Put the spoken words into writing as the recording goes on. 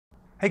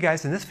Hey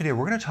guys, in this video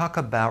we're going to talk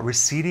about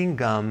receding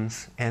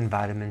gums and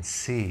vitamin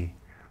C.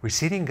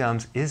 Receding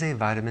gums is a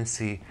vitamin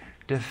C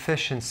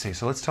deficiency,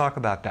 so let's talk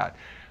about that.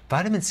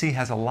 Vitamin C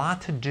has a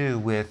lot to do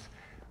with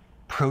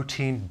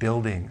protein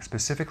building,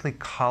 specifically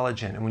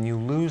collagen. And when you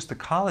lose the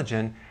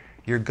collagen,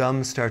 your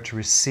gums start to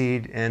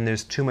recede and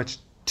there's too much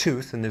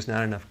tooth and there's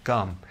not enough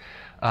gum.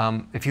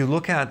 If you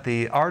look at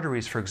the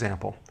arteries, for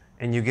example,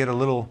 and you get a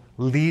little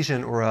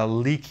lesion or a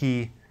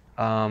leaky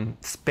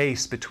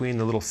space between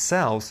the little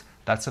cells,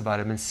 that's a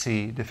vitamin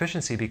C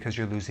deficiency because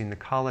you're losing the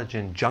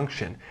collagen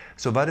junction.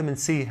 So vitamin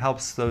C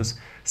helps those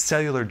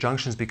cellular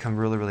junctions become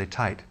really, really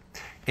tight.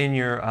 In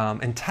your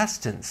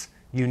intestines,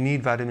 you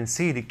need vitamin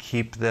C to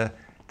keep the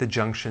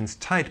junctions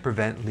tight to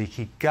prevent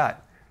leaky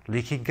gut.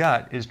 Leaky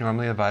gut is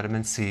normally a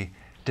vitamin C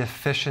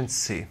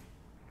deficiency.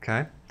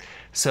 Okay?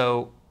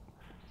 So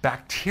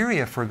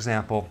bacteria, for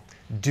example,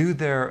 do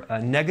their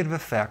negative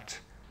effect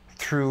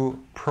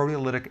through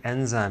proteolytic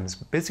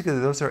enzymes. Basically,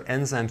 those are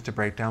enzymes to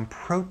break down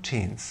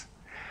proteins.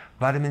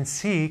 Vitamin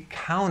C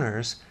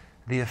counters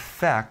the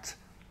effect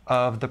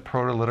of the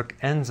proteolytic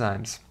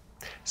enzymes.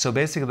 So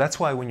basically, that's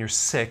why when you're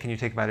sick and you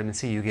take vitamin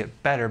C, you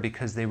get better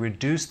because they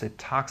reduce the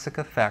toxic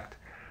effect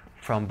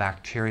from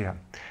bacteria.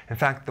 In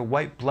fact, the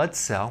white blood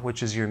cell,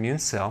 which is your immune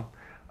cell,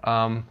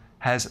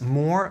 has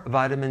more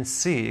vitamin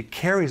C. It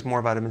carries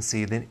more vitamin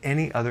C than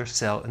any other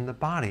cell in the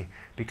body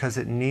because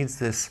it needs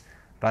this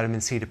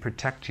vitamin C to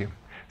protect you.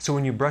 So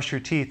when you brush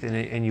your teeth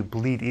and you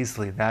bleed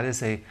easily, that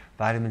is a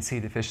vitamin C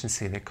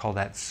deficiency. They call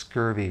that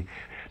scurvy.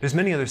 There's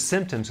many other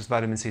symptoms with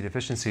vitamin C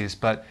deficiencies,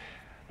 but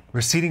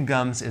receding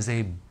gums is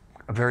a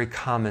very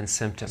common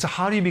symptom. So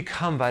how do you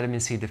become vitamin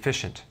C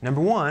deficient?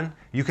 Number one,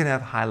 you can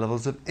have high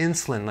levels of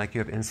insulin, like you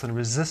have insulin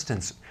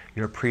resistance.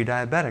 You're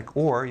pre-diabetic,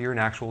 or you're an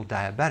actual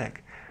diabetic,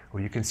 or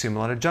you consume a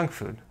lot of junk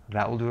food.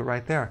 That will do it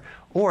right there.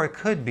 Or it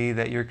could be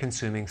that you're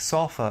consuming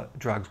sulfa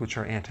drugs, which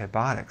are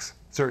antibiotics,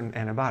 certain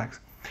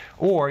antibiotics.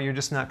 Or you're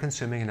just not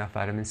consuming enough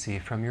vitamin C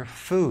from your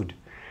food.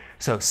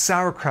 So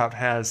sauerkraut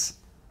has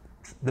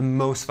the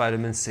most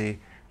vitamin C,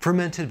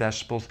 fermented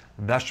vegetables,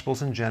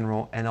 vegetables in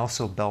general, and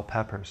also bell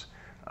peppers.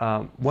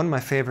 One of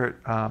my favorite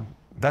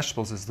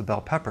vegetables is the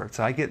bell pepper.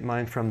 So I get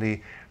mine from the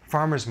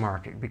farmer's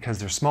market because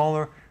they're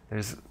smaller,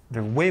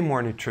 they're way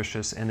more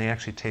nutritious, and they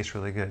actually taste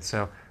really good.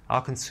 So I'll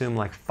consume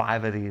like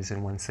 5 of these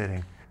in one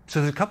sitting. So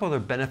there's a couple other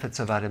benefits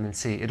of vitamin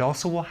C. It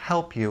also will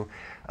help you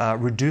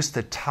reduce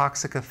the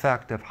toxic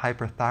effect of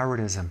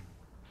hyperthyroidism.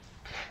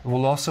 It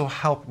will also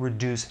help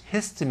reduce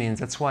histamines.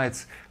 That's why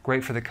it's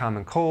great for the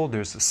common cold.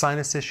 There's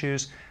sinus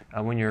issues.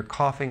 When you're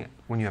coughing,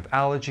 when you have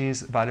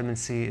allergies, vitamin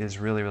C is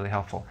really, really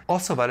helpful.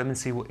 Also, vitamin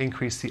C will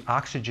increase the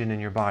oxygen in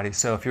your body.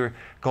 So if you're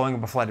going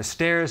up a flight of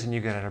stairs and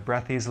you get out of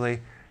breath easily,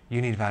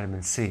 you need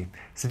vitamin C.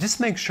 So just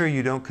make sure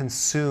you don't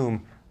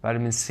consume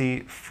vitamin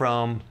C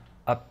from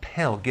a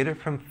pill. Get it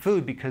from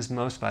food because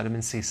most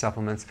vitamin C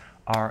supplements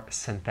are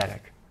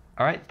synthetic.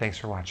 All right, thanks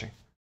for watching.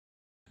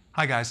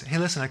 Hi guys. Hey,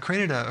 listen, I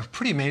created a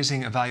pretty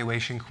amazing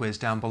evaluation quiz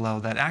down below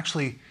that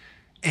actually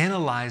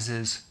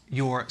analyzes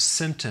your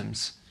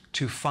symptoms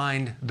to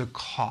find the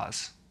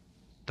cause,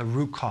 the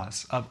root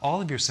cause of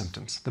all of your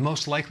symptoms, the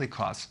most likely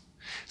cause.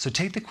 So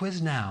take the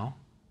quiz now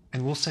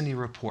and we'll send you a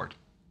report.